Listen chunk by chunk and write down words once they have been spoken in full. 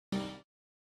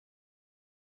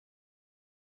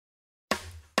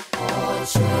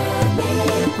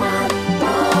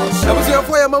Abusia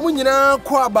foya mamunyina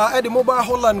kwaba ede mobile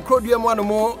Holland krodua mu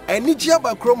anomo eniji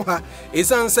aba krom ha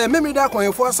esanse memida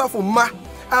kwanfo asafo ma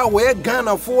a we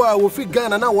Ghana fo a wo fi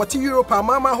Ghana na wote Europe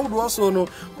mama hodo so no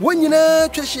wonyina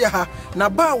twehye ha na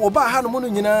ba wo ba ha no mu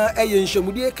nyina eye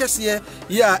nhwemudie kese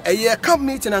ya eye camp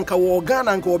meeting anka wo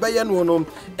Ghana anka wo beye no no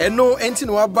eno enti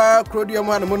no aba krodua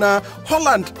mu anomo na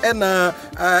Holland ena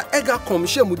EGACCOM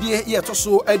hwemudie ye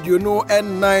toso aduono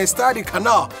en study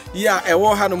canal ya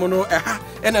ewo ha no mu no ha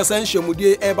ena san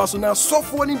hwemudie eba so na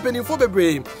sofo ni mpanimfo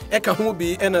bebre eka ho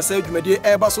bi ena sa adwumadie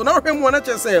eba so na hwemu na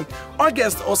kyese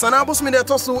August osana abosmi de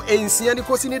so ensia ni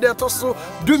kosi ni de toso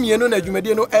dumienu na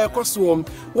adwumadie no ekoso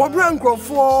wo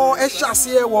brankrofo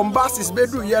ehwase wo basis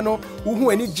bedu ye no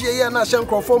uhu ani gie ye na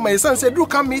hyenkrofo ma esanse du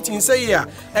kam meeting say ya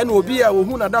ena obi a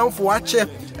ohu na danfo ache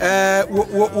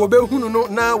wo behunu no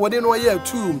na wode no ye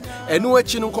atu enu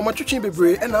achi no komotwetwe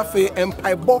bebre ena afa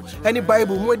empaibo ani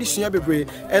bible mu adisua bebre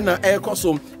ena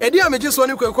ekoso edi ameje so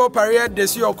ni kwekọ pare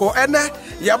desioko ena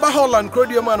yaba Holland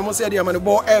krodua man mo se edi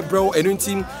amanebo ebro enu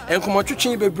ntim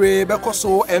enkomotwetwe bebre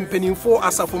bekoso empenimfo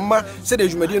asafoma se de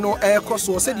dwumade no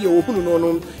ekoso se de ohunu no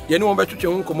no ye ne won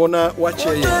betwetwe nkomo na wache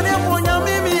ye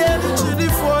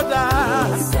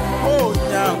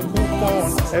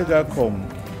EGACCOM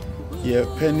ye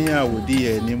penia wodi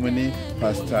ye nimuni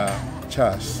Pastor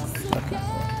Charles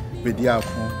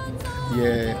Bediako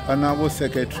ye honorable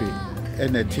secretary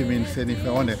and a team in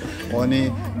Senefa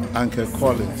on Uncle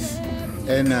Collins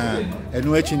and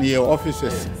enu ye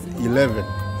officers 11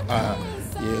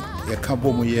 ye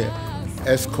kambomu ye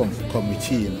ESCOM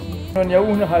committee no ya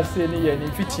wonu ha se ni ye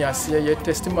ni fitiase ye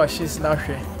testimony machines na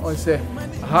hwe on se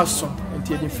haso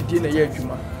enti ye fidie na ye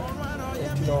adwuma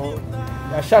enti no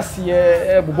ya hyase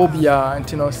ye bobobia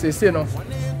enti no sese no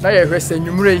na ye hwese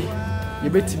nwumre ye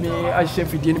betimi ahye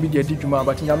fidie ni bi de adwuma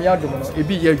but nyame adom no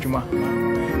ebi ye adwuma.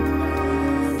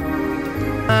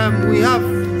 We have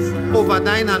over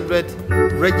 900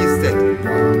 registered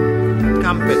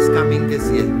campers coming this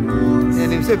year.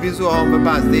 And if we so our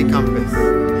birthday campers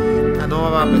and all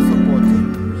of our support.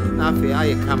 Now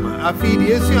I come. I feel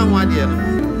the issue and one year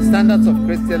standards of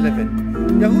Christian living.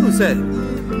 The who said,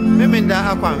 "Remember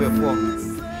aqua before."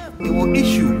 They will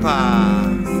issue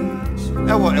pass.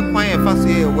 I will acquire fast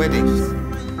weddings,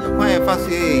 acquire fast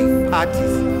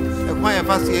parties, acquire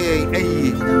fast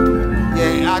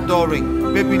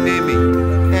adoring, baby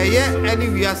naming. Any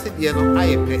we are sitting here,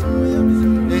 I pay.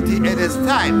 It is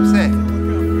time, say.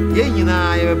 You and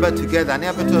I are together,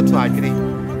 never to agree.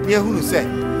 Here who say,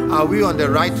 are we on the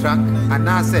right track? And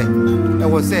I say, I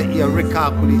will say, you're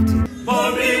recalculating.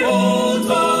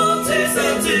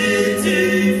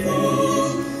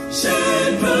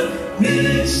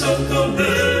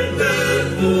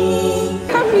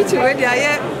 Come meet you already. I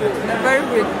am a very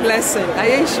great blessing. I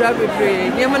am sure we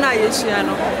pray. Yamana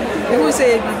Yeshiano. Who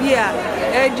say, Bibia,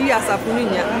 Eddie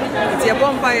Asapuninia. It's your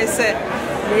bomb by a set.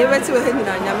 You bet you him and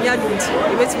Yamia don't.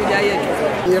 You bet you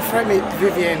die. Your friend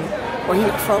Vivian, or he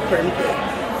from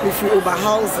if you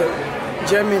overhouse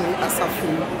Germany as a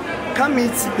fool. Come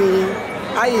meet me.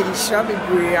 I am sure we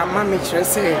pray. A mammy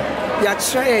say, ya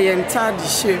try and tad the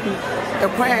shape. A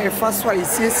quiet fast why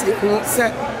says you won't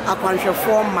set a bunch of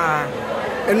former.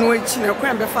 And which in a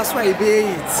quiet fast why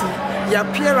be your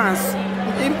appearance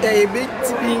in a bit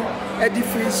to be a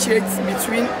differentiates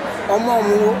between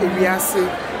Omomo Eviase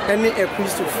and a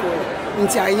Christopher.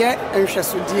 Until I yet and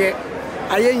Shasudia,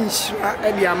 I ain't sure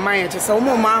at your mind. So,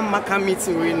 Mama Maka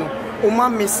meeting we know. Oma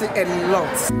miss it a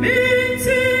lot.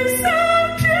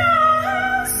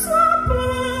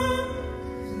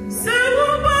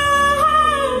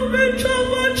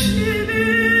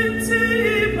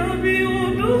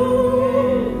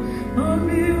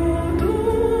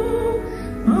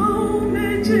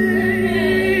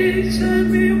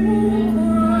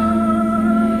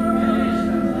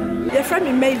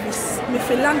 Mavis, me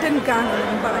for London, Ghana,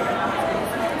 and buy.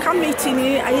 Come meeting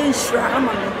me, I ain't sure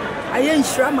I ain't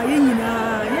sure my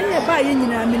yina, buy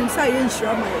yina, means I ain't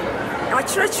sure my. I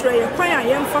treachery, a choir, I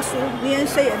am fossil, me and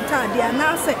say and tidy, and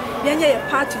I say, Yanya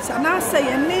parties, and I say,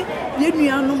 and me, you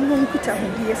no more put up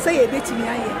here, say a bit to me.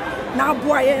 Now,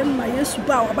 boy, I am my use to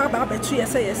bow about a tree,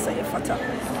 say, fatal.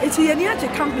 It's a near to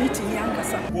come meeting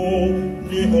Yankasa.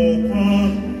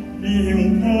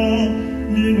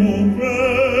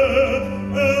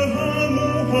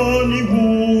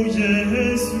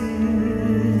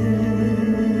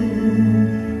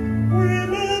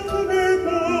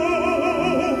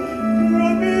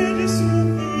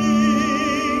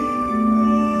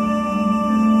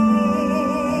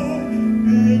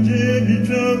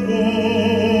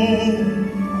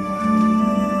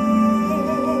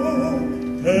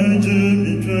 Angel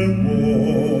be tremble.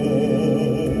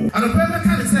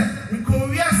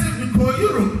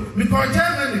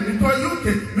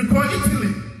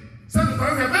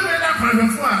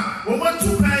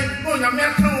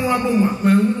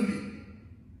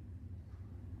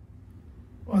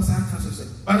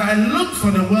 But I looked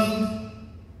for the world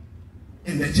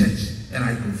in the church and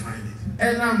I could find it.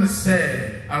 And I'm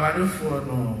saying, I don't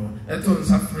know. It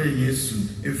was afraid yes,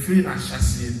 a free na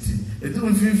shasieti. It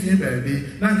don't feel baby.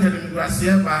 Nanka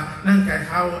Graciaba, Nanka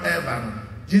however.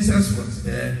 Jesus was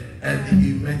there and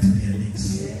he met their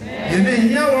needs. You may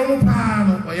hear one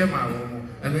pound or Yama,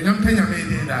 and we don't pay a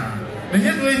maid down. And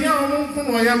yet we hear one from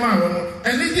Yama,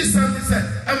 and it is something said,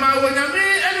 am I when I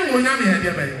mean anyone Yami had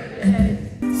your baby?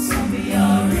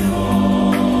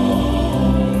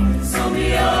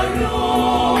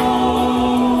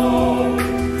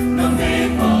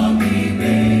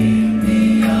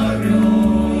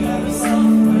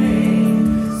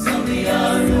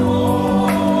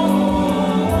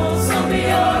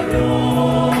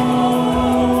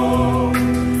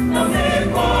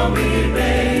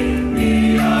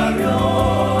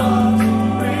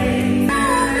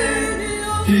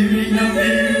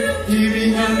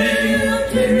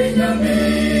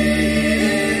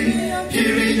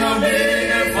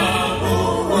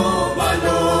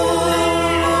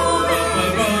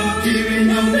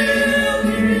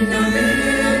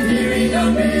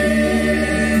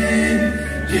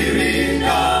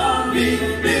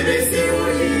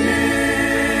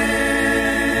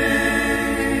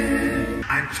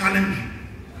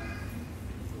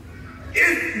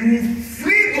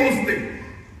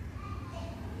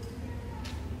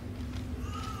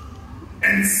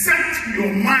 And set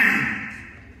your mind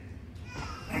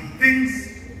on things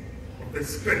of the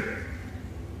Spirit,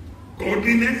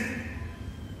 godliness,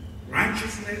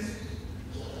 righteousness,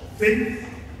 faith,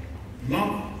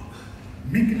 love,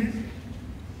 meekness.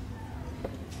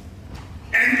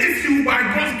 And if you by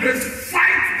God's grace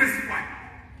fight this fight,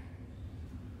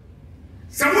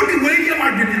 somebody will hear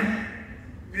my video.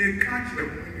 They catch the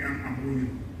money and I'm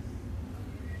going.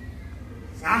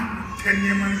 10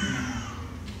 years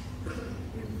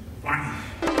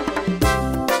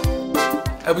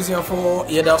Abusiafo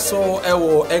yeda so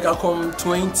ewo EGACCOM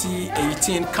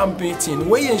 2018 camp meeting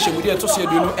we yen hyemude to so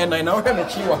aduno enan na ohwe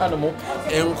mechi wo hanomo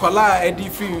enkwala edi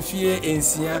free mfie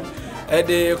ensia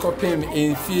ede kopem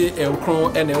enfie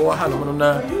enkron ene wo hanomo no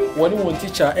na woni won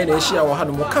teacher ene ehia wo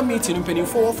hanomo camp meeting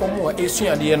mpanimfo fo mo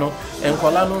esuade no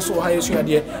enkwala no so ha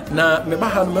esuade na meba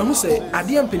hanomo hu se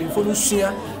ade mpanimfo no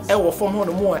sua ewo fo mo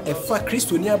no mo efa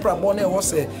kristoni abrabo na ewo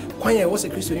se kwan e wo se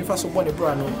kristoni fa so bo ne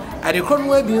bra no ade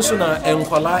kronwa bi nso na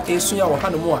enkwala esua wo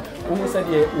hanomo a wo se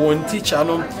de won teacher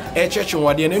no church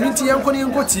wade na nti yankoni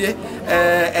nkotie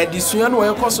edisua no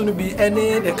e koso no bi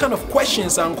any the kind of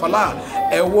questions enkwala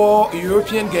ewo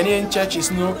European Ghanaian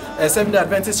churches no Seventh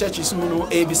Adventist churches no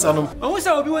ebisa no o se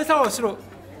obi we sa osoro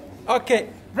okay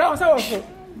bra sa osoro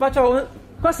but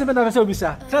question be na be sa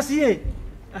obisa trasiye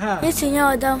yes nya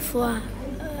odamfo a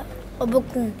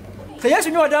obokun say yes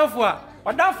nya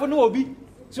odamfo no obi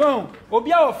so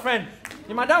obi our friend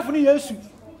ni madamfo ni yesu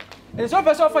and so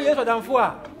person for yes odamfo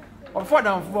a or for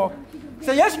odamfo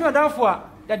say yes nya odamfo a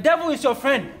the devil is your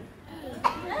friend.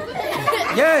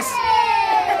 Yes.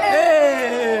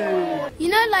 Hey. You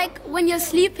know, like when you're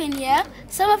sleeping, yeah,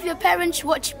 some of your parents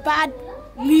watch bad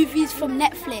movies from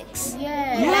Netflix.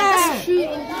 Yeah.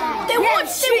 They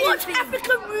watch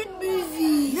African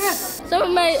movies. Yes. Some of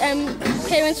my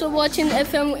parents were watching a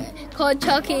film called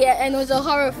Chucky, and it was a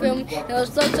horror film. There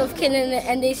was lots of killing,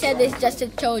 and they said it's just a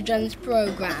children's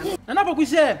program. And that's what we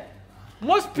say.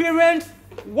 Most parents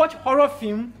watch horror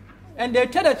film, and they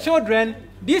tell the children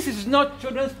this is not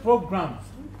children's program.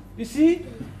 You see?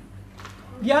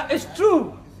 Yeah, it's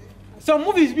true. Some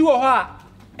movies be what,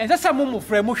 and that's some more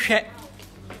friend mo share.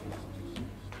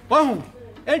 Wow,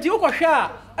 and you go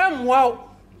share. Wow,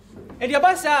 and the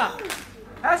basa.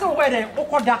 That's all wedding.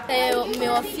 Okoda. Me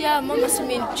ofia mama se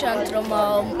me chantro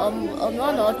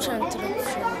no chantro.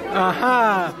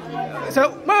 Aha.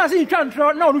 So mama se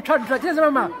chantro no chantro.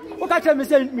 Tell mama. Okay, tell me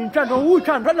say me chantro. Who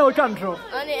chantro? No chantro.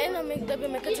 Ani ena make the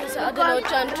me catch say I don't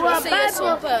chantro. Say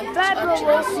super.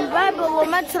 Bible will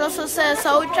matter so say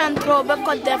so chantro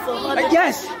because therefore.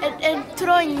 Yes. And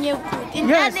throwing you. In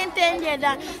that intended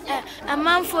that a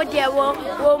man for the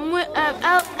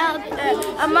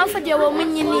a man for the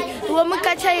woman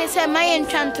catch you say my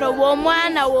chantro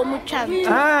woman a woman chant.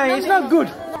 Ah, it's not good.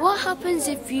 What happens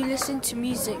if you listen to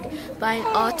music by an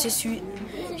artist who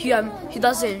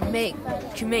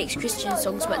makes Christian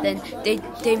songs, but then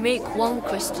they make one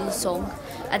Christian song,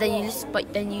 and then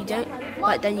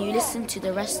you listen to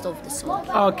the rest of the song?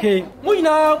 Okay, you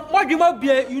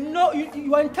know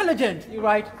you are intelligent,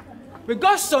 right? We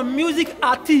got some music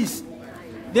artists.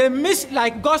 They mix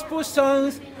like gospel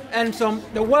songs and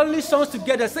the worldly songs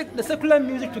together, the secular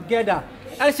music together,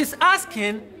 And she's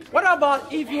asking, what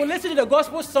about if you listen to the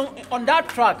gospel song on that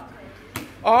track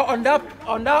or on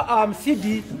that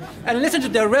CD and listen to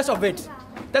the rest of it?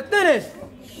 The thing is,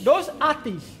 those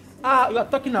artists you are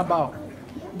talking about,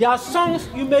 their songs,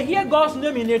 you may hear God's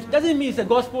name in it, doesn't mean it's a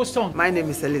gospel song. My name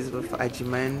is Elizabeth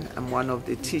Ajiman. I'm one of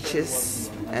the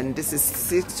teachers, and this is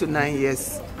 6 to 9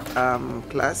 years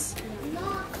class.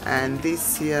 And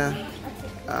this year,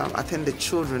 I think the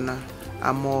children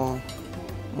are more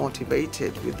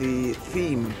motivated with the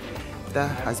theme that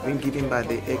has been given by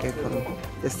the EGACCOM,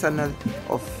 the standard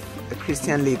of a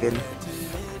Christian living.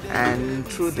 And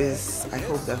through this, I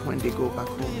hope that when they go back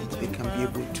home, they can be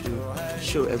able to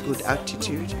show a good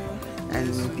attitude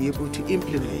and be able to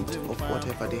implement of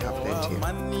whatever they have learned here.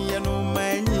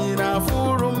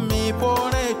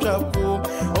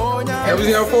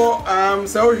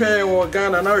 So here in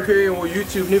Ghana, now here in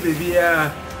YouTube, ni baby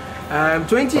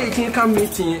 2018 come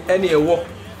meeting any war.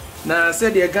 Na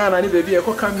said the Ghana ni baby a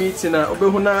come meeting na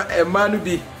obehuna e manu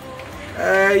bi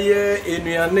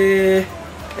enuane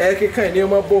ekeka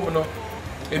nneema bom no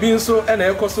ebi nso na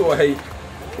ekoso wo hai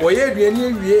wo ye aduane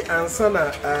awie ansa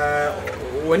na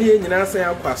woni ye nyina san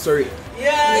akwa sorry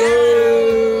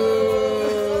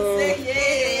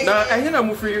na ehina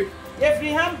mu free free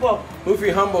Hamburg. Move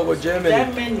free Hamburg or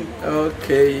Germany.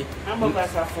 Okay. Hamburg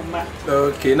as a format.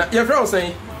 Okay. Now your friend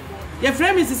saying? Your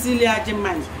friend is Cecilia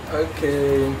Geman.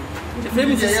 Okay. Your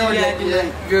friend is Cecilia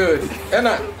Geman. Good.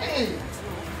 Anna.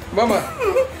 Mama.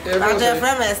 Your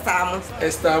friend Estamo.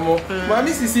 Estamo.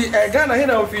 Mami Sisi Ghana here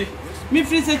now free. Me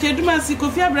free se Cheduma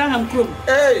Kofi Abraham Krom.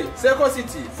 Hey, Seko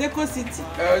City. Seko City.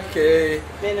 Okay.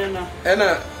 Benana.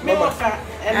 Anna.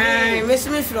 Mama. Miss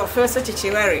me for first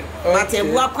Chichiwari. But a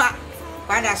waka.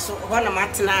 Wada so wana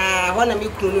matna wana mi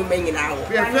kunu menyi na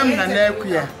wo ya fam na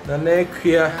na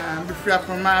ekua bi fia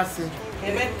promase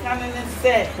ebe kanene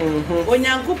se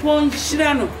onyankopon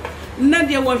hyira no na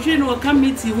de wo hwe no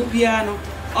committee hu bia no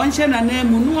onhye na na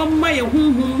mu no ma ye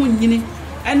hunhum mu nyini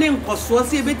ene nkoso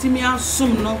se ebetimi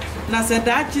asom no na se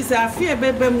da chi se afie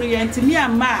bebem no ye ntimi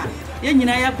ama ye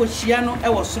nyina yakohia no e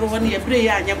wo soro ho ne ye bre ye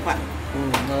anye kwa.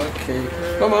 Okay.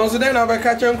 Mama, also then I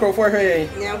catch Uncle for her.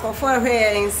 Uncle for her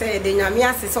and say the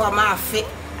Yamias is all my fit.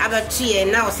 About 3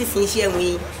 and now 6 years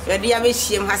we. Your dear wish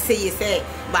him has say, you say,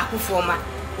 Baku former.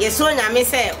 Yes, so I may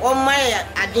say, oh my,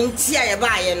 I didn't see a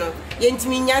buyer no. Yent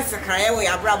me yes, a cry away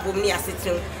a brabo near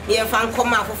sitting. Near found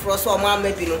come out for us or mamma,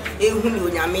 maybe no, whom you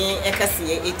may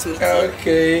ekasi 8 minutes.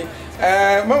 Okay.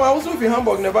 Mama, also be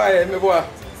Hamburg never. I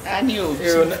knew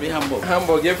Hamburg.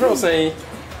 Hamburg, your friend saying.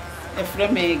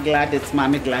 Efreme Gladys,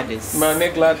 Mami Gladys. Mami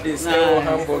Gladys, oh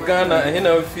Hamburg, Ghana,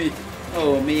 hina fi.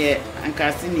 Oh, me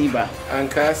Ankasini ba.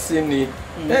 Ankasini.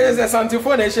 There is a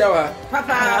Santifone shower.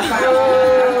 Papa.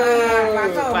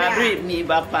 Padre ni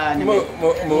bapa ni.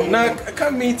 Mo na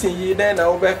come meeting yi then na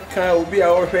obeka obi a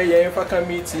ohwe yen fa come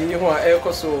meeting yi ho a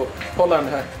ekoso Holland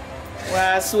ha.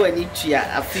 Wa so ani tua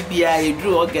afibia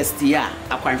edru August ya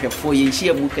akwanhwefo ye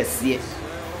nhia mu kase.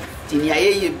 Tinia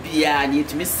ye bia ni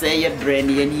etimi sey ye bre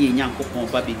ne ye ni Nyankopon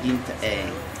ba bedin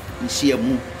nhia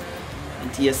mu.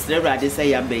 Nti ye srewrade sey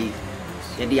ya bai.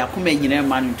 Ye de akoma nyina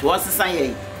ma no nti osesan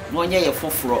ye no onye ye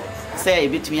foforo sey ye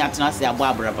betimi atena se abo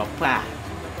abraba pa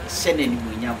hye na ni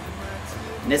munyam.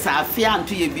 Ne sa afia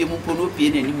nto ye bia mu po no pie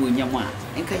na ni munyam a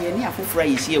enka ye ni afoforo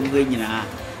ye hye mu nyina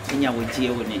enya wogie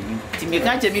wo na ni. Ti me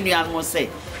ka che mi nua no sey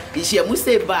hye mu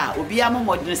sey ba obi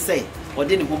amomodne sey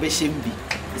ode ne ho be hyem bi.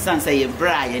 Sansa ye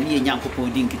bra ye ni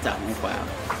Nyankopon din kita ho kwa.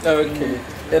 Okay.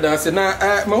 That's na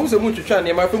ma hu se mu twetwa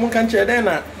ne ma fe mu kan che den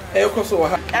na ekoso wa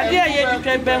ha. Ade ye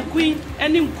twetwa bankui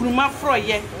eni nkuruma fro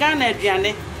ye Ghana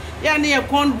aduane. Ya ne ye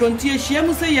kon donti ehia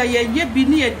mu se ye bi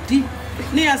ne ye di.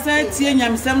 Ne ya san tie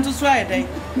nyamsam to so aye den.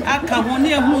 Aka ho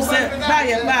ne hu se ba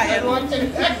ye no.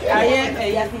 Aye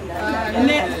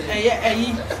ne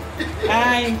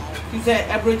ai Ize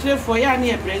abrochire for ya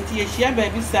ne ebrenti ehia ba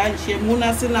bi sa nhia mu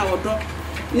na se na wodo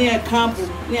near camp,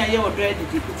 near your dread,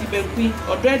 Deputy Benqui,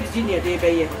 or dread near day by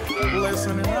year.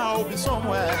 Listening, I'll be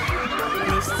somewhere.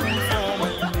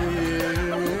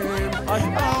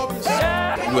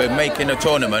 We're making a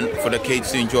tournament for the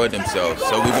kids to enjoy themselves,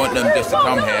 so we want them just to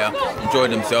come here, enjoy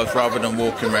themselves rather than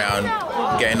walking around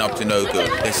getting up to no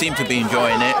good. They seem to be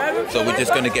enjoying it, so we're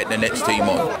just going to get the next team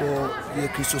on.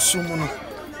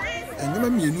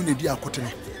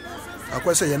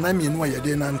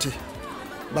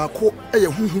 Bako eye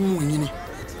hunhum nyini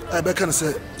abeka ne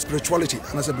se spirituality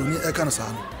ana se broni eka ne sa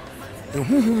no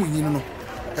hunhum nyini no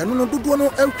eno no dodo no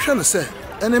ehwe ne se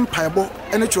ene mpaebo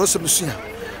ene kyerosem sua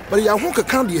but ya ho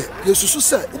keka de yesusu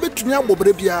se ubetumi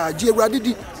abobere bia je awrade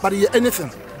di but ye anything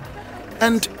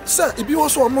And sir, if you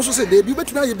also almost say they be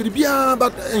better now, you be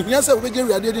but here say we get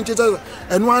ready to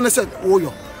and one said, oh,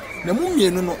 yo. The mummy,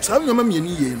 no, some of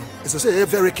me, as I say,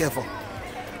 very careful.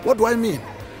 What do I mean?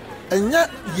 And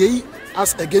yet, ye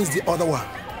as against the other one.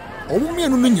 Oh, me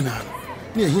no mean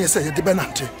near here say the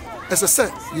benante. As I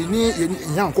said, you need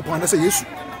young couple and I say yes,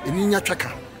 in your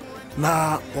tracker.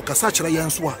 Now, Okasacha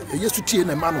Yanswa, a yes to tea in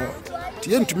a manual.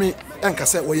 Tien to me, and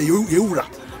cassette where you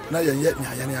now yet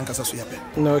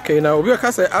Yankasa. No, okay, now we are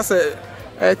as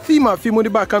a theme of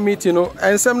Fimodiba committee, you know,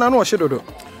 and some no shadow.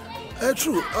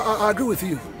 True, I agree with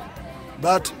you.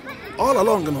 But all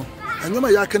along, you know, and you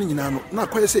may can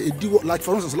not quite say it do like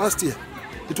for instance last year,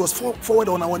 it was forward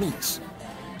on our knees.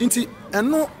 Inti and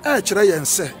no actually and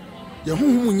say, your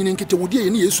home in Kitty would be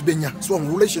any Subenya, so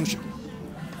relationship.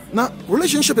 Now,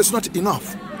 relationship is not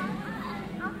enough.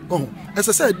 Oh, as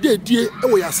I said, dear,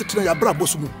 we are sitting at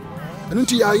Brabosum. And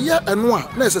until I hear and one,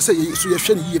 let's say, so you're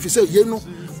shiny if you say, you know,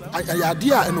 I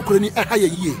dear and Ukraine a higher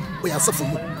year, we are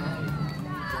suffering.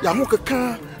 Yamuka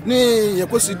car. Ne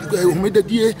yakosi humida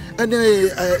die ene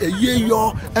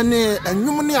yeyo ene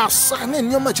enwum ne asa ne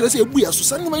nyoma kire se ebu yaso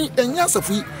sanwum enya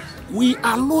safi. We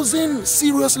are losing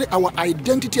seriously our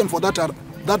identity and for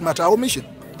that matter our mission.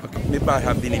 Maybe I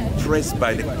have been impressed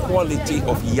by the quality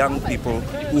of young people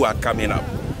who are coming up.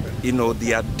 You know,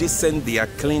 they are decent, they are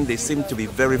clean, they seem to be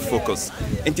very focused.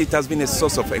 And it has been a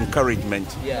source of encouragement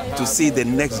to see the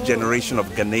next generation of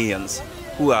Ghanaians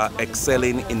who are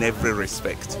excelling in every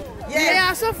respect.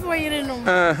 Yeah, so for you know.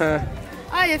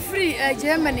 I am free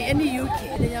Germany and the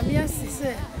UK. The Yamias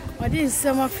say, I didn't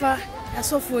summer far, I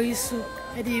saw for you so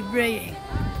at the brain.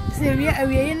 Say, we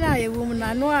are in a woman.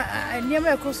 I know I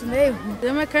never cross the name. The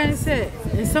American say,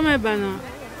 in summer banner,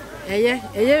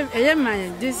 a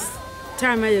man this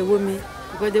time I a woman,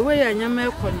 because the way I am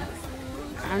American,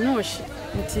 I know she.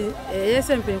 Until yes,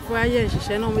 and pay for a year, she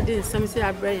shall not within some say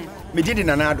a brain. Me did in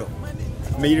an adult.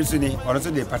 Me recently, or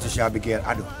also the Patricia Abigail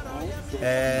adult.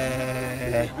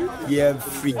 Yeah,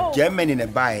 free Germany in a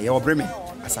buy or Bremen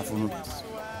as a phone.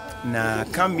 Na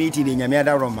come meeting in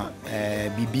Yamada Roma,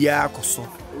 Bibia Coso.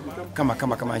 Come,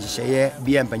 share,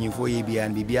 be and penny for ye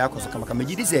and Bibia Coso. Come,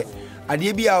 you say,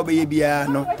 Adibia Babia,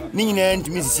 no, Ningen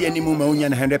to Miss any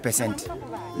Mumonian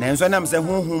 100%. Nanson, I'm saying,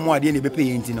 whom I didn't be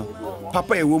paying, no.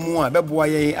 Papa, a woman, a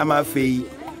baboy, ama fay,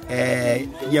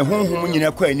 your home, you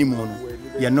know, quite anymore.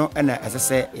 You know, and as I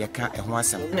say, you can't want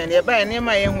some. And you buy near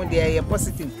my own, they are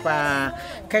positive.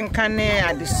 Can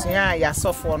addition, ya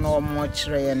suffer no much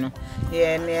rain.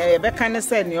 Yeah, Becca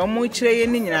said, no much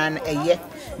rain a year.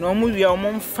 No move your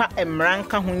mom fat and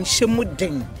ranka when she would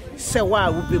ding. So why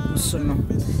would be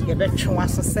busono? You bet you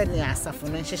want to send your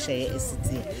saffron share is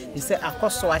it. You say, I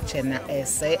cost watching a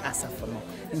say as a phone.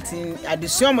 Until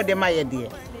addition of the my dear,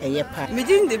 a year part.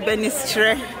 Within the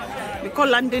Benistre, we call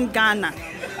London, Ghana.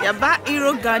 Yaba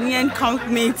Ghanaian camp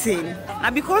meeting.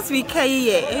 Now because we care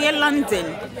here London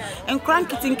and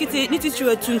crank it in kitty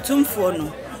literature tuntum for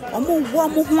no. Omo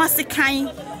warm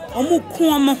wasikai, omo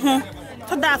kuomo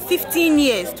for that 15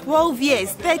 years, 12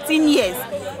 years, 13 years.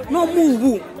 No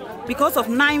move because of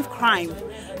knife crime.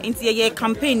 Into a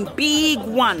campaign, big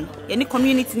one. Any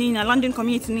community in a London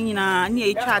community in a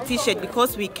near a t-shirt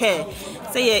because we care.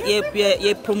 Say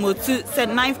ye promote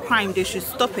said knife crime, they should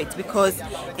stop it because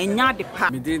in yard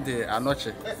part. We did the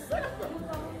anoche.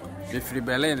 The free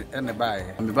Berlin and the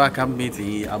buy. And the back camp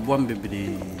meeting, a bomb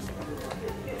baby.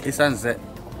 He says,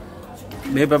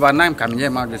 maybe by 9 come here,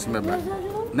 Margaret member.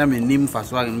 Name nim for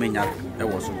swag me at a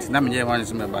was name ye one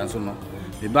is member. So no.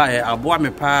 The buy a bomb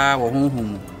a pa or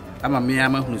home. I'm a mere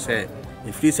man who said,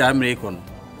 if this American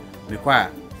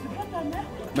require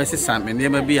Mrs. Sam and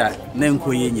never be a name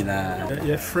queen.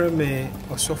 Your friend may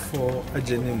also for a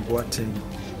genuine boating.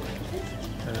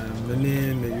 My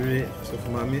name is of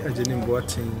Mammy, a genuine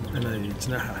boating, and I did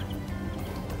not.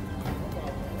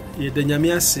 Yet the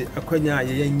Yamiasi, a quenya,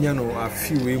 yano, a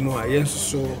few more, yes,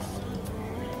 so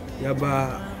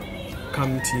Yaba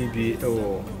come TV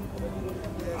or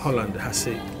Holland has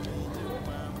said.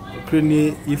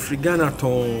 If Ghana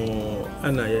ton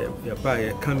and I buy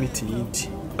a committee,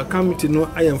 a committee no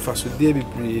I am fast with David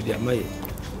Brady, dear May.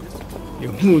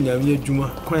 You moon Yamia Juma,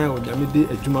 Quaya or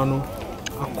Yamide, a Jumano,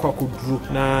 a cockle drew.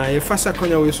 Now, if fast a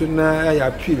conya we soon I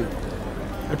appeal.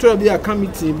 I try to be a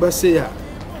committee, but say,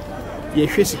 ye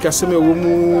face a customer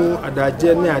woman at that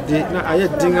journey. I did not. I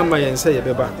had dinner my and say a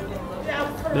beba.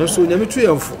 No, so Yamitree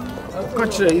of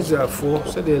Catcher is a four,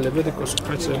 said the Leviticus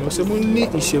catcher, and was a money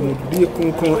in she would be a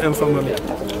concon and family.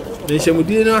 Then she would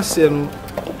dinner sell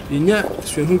in ya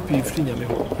swim free.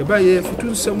 The buyer for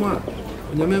two someone.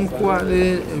 onyame nkoa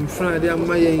ne mfra de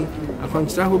amma yen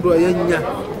akwankyerɛ hodo a yɛnya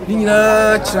ni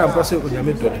nyinaa kyerɛ ampa sɛ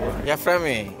onyame dɔ ya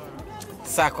frame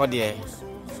sakode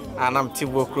anam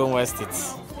tibo Chrome West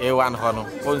State A1 hono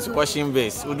onso washing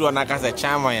base udu onaka se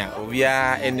chairman ya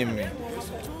obia enemy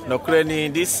no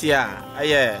krani this year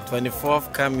aye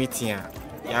 24th committee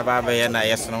ya baba ye na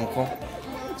yesonko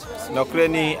no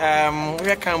krani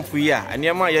we camp ya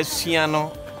aniema yasua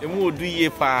no emu odu ye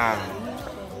pa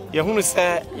ye hunu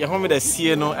se ye home da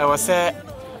sie no e wo se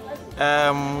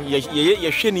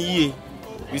ye hwe ni yie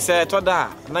we say toda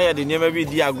na ye de niema bi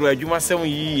di agro adwuma sem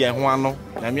yi ye ho ano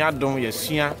na mi adom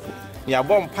yasua ya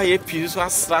bom pa ye pi so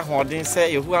asra hoden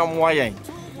se yehu amoa yen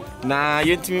na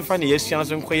yentimi fa ne yasua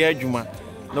so nkoya adwuma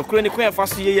no kro ni koya fa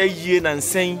so ye yie na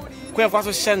nsen koya fa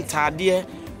so hyentade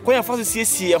koya fa so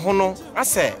siesie ho no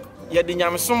ase ye de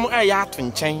nyamesom ya ato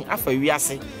nchen afa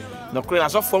wiase no kro na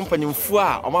so fo mpanimfu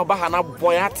a omaba ha na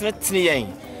boy atenetene yen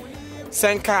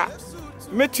senka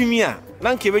metumi a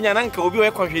nanka benya nanka obi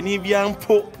we kwohwani bia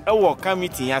mpo ewo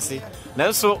committee yase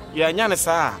nanso ya nya ne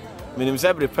saa menim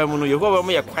zebre pam no yehowa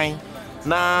mo ye kwan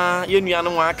na yenua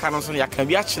no aka no so yaka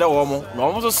bi a kyerɛ wo mo na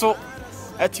wo so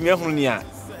atimi ahunu ni a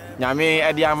nyame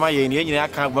ade ama ye ni nyina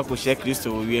aka gba ko hye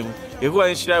Kristo wo wiem yehowa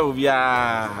nhyira wo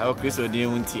bia o Kristo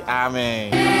din nti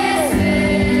amen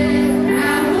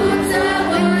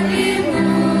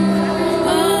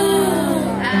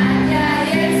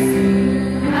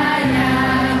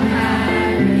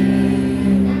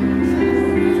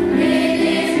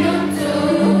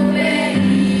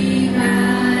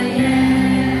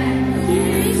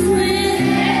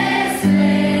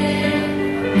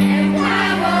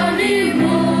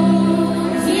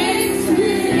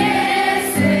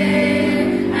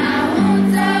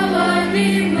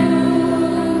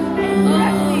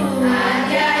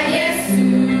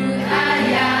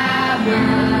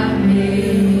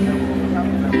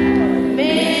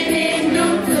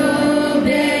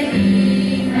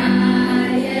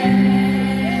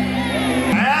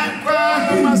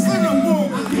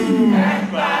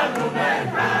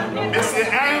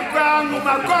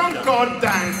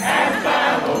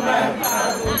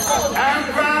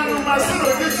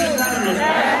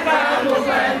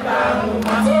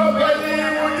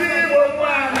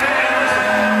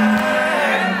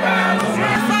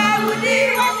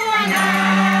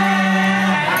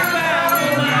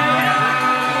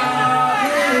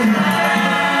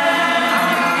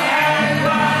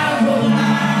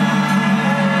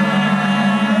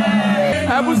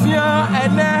abusia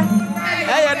ene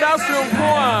da sonko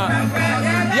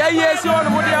a yesi on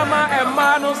mudi ama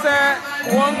emma no se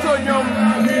won to nyom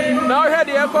na o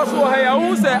hede e koso ha ya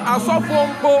hu se asofo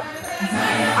mpo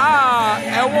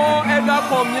ewo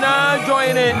EGACCOM nyina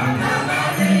join it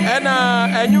ena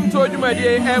enyum to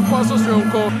dwumade e koso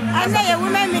sonko asa ye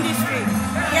women ministry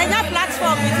ye nya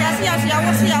platform bi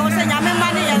ase ya wo se nyame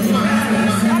ma ne yeso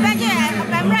obeje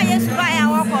abemra yesu ba ya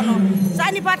wo kono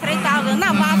sani pa 3000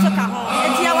 na ma so ka ho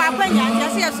enti ya wa kwanya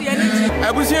ase yesu ya ni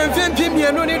abusia mfempim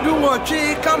ye no ni du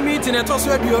nwotwe committee ne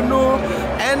toso aduono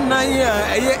ena ye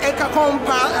eye EGACCOM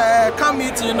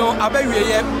committee no abawie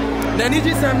ye na ni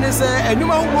jisam ne se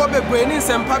enuma wo bebre ni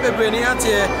sempa bebre ni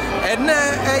ate ene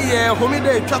eye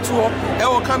homide twato e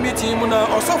wo committee mu na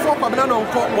osofo kwabena no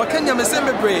nko wakanya mesem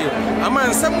bebre ama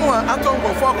nsem a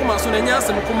atonkofo akoma so na nya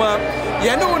asem kuma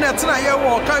ye ne wo na tena ye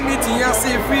wo committee ya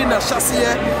se free na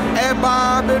hyase e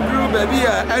ba bedru baby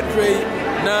a adrei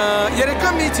na yere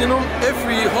committee no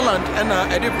every Holland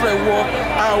na ede prewo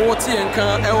a wote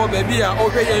enka e wo baby a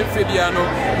ohwe ye mfebia no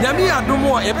nyame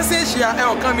adomo e be se hia e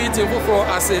wo committee foforo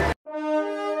ase